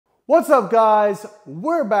What's up, guys?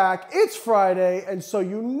 We're back. It's Friday, and so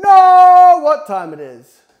you know what time it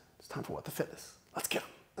is. It's time for What the Fitness. Let's get 'em.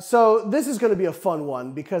 So this is going to be a fun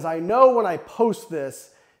one because I know when I post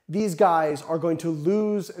this, these guys are going to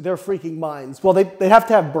lose their freaking minds. Well, they have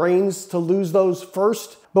to have brains to lose those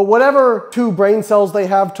first, but whatever two brain cells they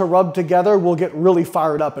have to rub together will get really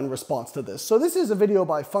fired up in response to this. So this is a video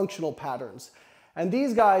by Functional Patterns, and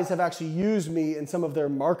these guys have actually used me in some of their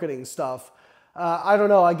marketing stuff. I don't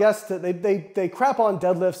know, I guess that they crap on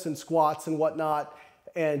deadlifts and squats and whatnot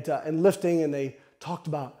and lifting, and they talked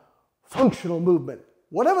about functional movement.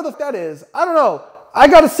 Whatever the f that is, I don't know. I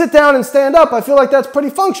got to sit down and stand up. I feel like that's pretty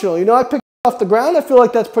functional. You know, I picked off the ground. I feel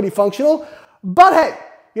like that's pretty functional. But hey,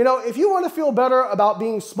 you know, if you want to feel better about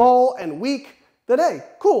being small and weak, then hey,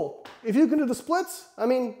 cool. If you can do the splits, I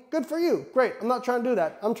mean, good for you. Great. I'm not trying to do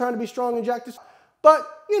that. I'm trying to be strong and jacked. But,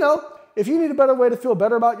 you know, if you need a better way to feel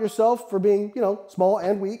better about yourself for being, you know, small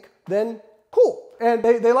and weak, then cool. And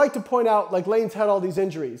they like to point out, like, Layne's had all these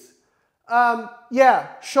injuries. Yeah,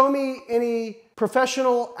 show me any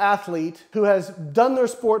professional athlete who has done their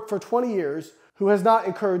sport for 20 years who has not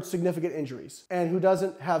incurred significant injuries and who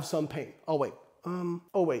doesn't have some pain. Oh, wait.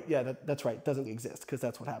 Oh, wait. Yeah, that's right. Doesn't exist because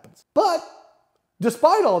that's what happens. But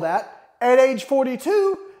despite all that, at age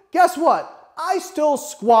 42, guess what? I still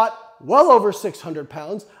squat well over 600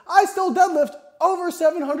 pounds. I still deadlift over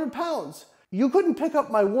 700 pounds. You couldn't pick up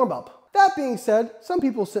my warm-up. That being said, some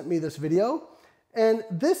people sent me this video, and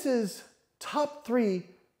this is top 3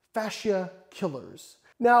 fascia killers.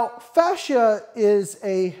 Now, fascia is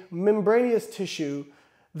a membranous tissue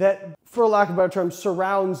that, for lack of a better term,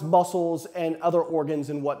 surrounds muscles and other organs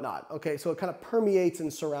and whatnot. Okay, so it kind of permeates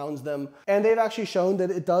and surrounds them. And they've actually shown that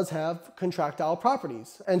it does have contractile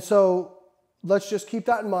properties. And so let's just keep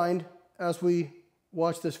that in mind as we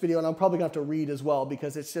watch this video. And I'm probably gonna have to read as well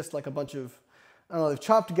because it's just like a bunch of, I don't know, they've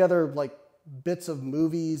chopped together like bits of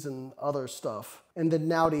movies and other stuff. And then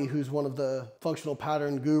Nowdy, who's one of the functional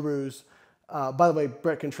pattern gurus, by the way,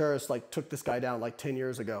 Brett Contreras like took this guy down like 10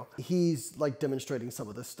 years ago. He's like demonstrating some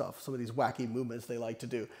of this stuff, some of these wacky movements they like to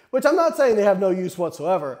do, which I'm not saying they have no use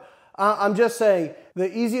whatsoever. I'm just saying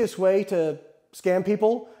the easiest way to scam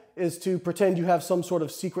people is to pretend you have some sort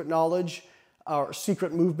of secret knowledge or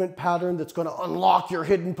secret movement pattern that's going to unlock your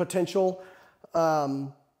hidden potential.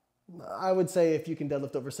 I would say if you can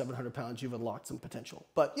deadlift over 700 pounds, you've unlocked some potential.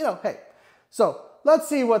 But, you know, hey. So let's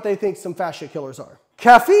see what they think some fascia killers are.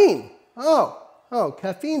 Caffeine. Oh,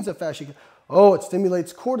 caffeine's a fascia killer. Oh, it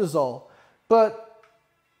stimulates cortisol, but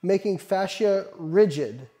making fascia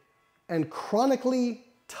rigid and chronically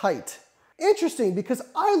tight. Interesting, because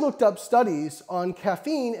I looked up studies on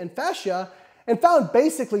caffeine and fascia and found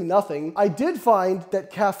basically nothing. I did find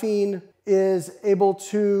that caffeine is able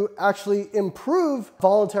to actually improve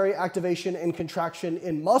voluntary activation and contraction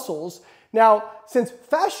in muscles. Now, since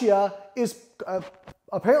fascia is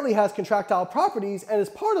apparently has contractile properties and is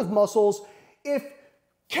part of muscles, if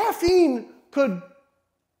caffeine could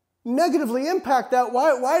negatively impact that,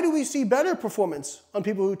 why do we see better performance on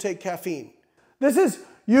people who take caffeine? This is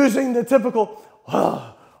using the typical,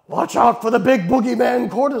 watch out for the big boogeyman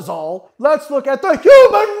cortisol. Let's look at the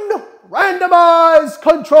human randomized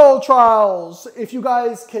control trials, if you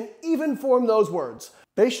guys can even form those words.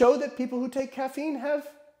 They show that people who take caffeine have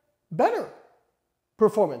better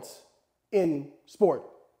performance in sport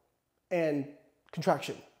and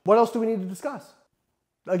contraction. What else do we need to discuss?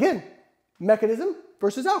 Again, mechanism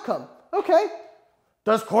versus outcome. Okay,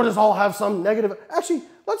 does cortisol have some negative? Actually,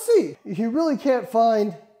 let's see. You really can't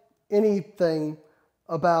find anything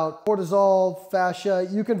about cortisol, fascia.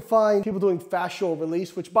 You can find people doing fascial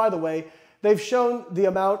release, which, by the way, they've shown the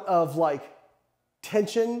amount of like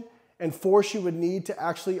tension and force you would need to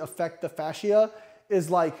actually affect the fascia is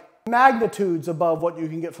like magnitudes above what you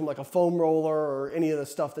can get from like a foam roller or any of the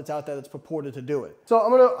stuff that's out there that's purported to do it.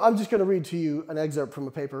 So I'm just gonna read to you an excerpt from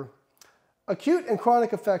a paper. Acute and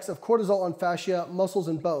chronic effects of cortisol on fascia, muscles,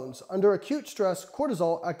 and bones. Under acute stress,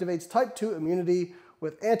 cortisol activates type 2 immunity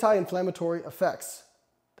with anti-inflammatory effects.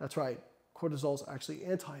 That's right, cortisol is actually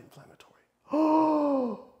anti-inflammatory.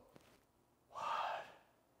 Oh, what?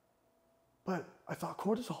 But I thought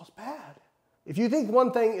cortisol is bad. If you think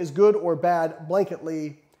one thing is good or bad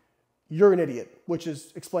blanketly, you're an idiot, which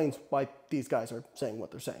explains why these guys are saying what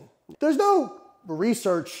they're saying. There's no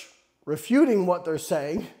research refuting what they're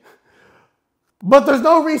saying, but there's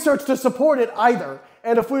no research to support it either.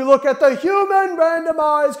 And if we look at the human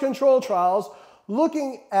randomized control trials,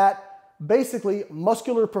 looking at basically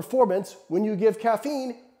muscular performance when you give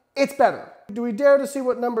caffeine, it's better. Do we dare to see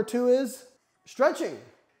what number 2 is? Stretching.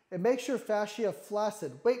 It makes your fascia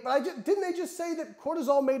flaccid. Wait, but didn't they just say that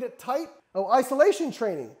cortisol made it tight? Oh, isolation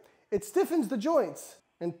training. It stiffens the joints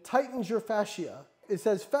and tightens your fascia. It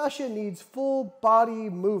says fascia needs full body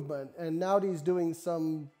movement, and now he's doing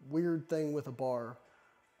some weird thing with a bar.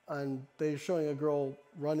 And they're showing a girl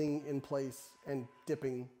running in place and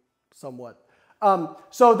dipping somewhat.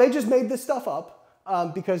 So they just made this stuff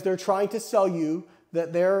up because they're trying to sell you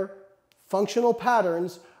that their functional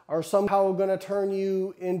patterns are somehow going to turn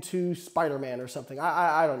you into Spider-Man or something.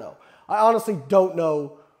 I don't know. I honestly don't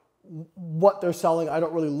know what they're selling. I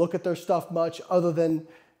don't really look at their stuff much other than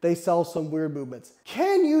they sell some weird movements.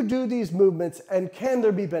 Can you do these movements and can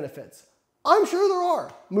there be benefits? I'm sure there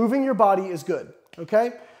are. Moving your body is good,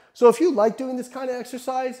 okay? So if you like doing this kind of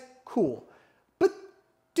exercise, cool. But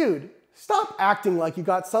dude, stop acting like you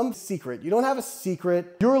got some secret. You don't have a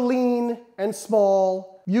secret. You're lean and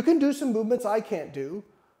small. You can do some movements I can't do,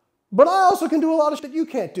 but I also can do a lot of shit you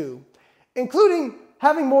can't do, including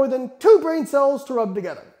having more than 2 brain cells to rub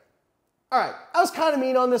together. All right, I was kind of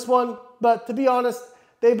mean on this one, but to be honest,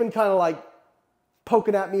 they've been kind of like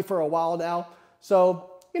poking at me for a while now.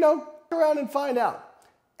 So, go around and find out.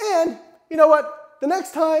 And you know what? The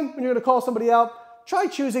next time when you're gonna call somebody out, try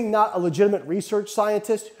choosing not a legitimate research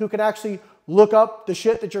scientist who can actually look up the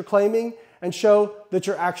shit that you're claiming and show that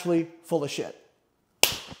you're actually full of shit.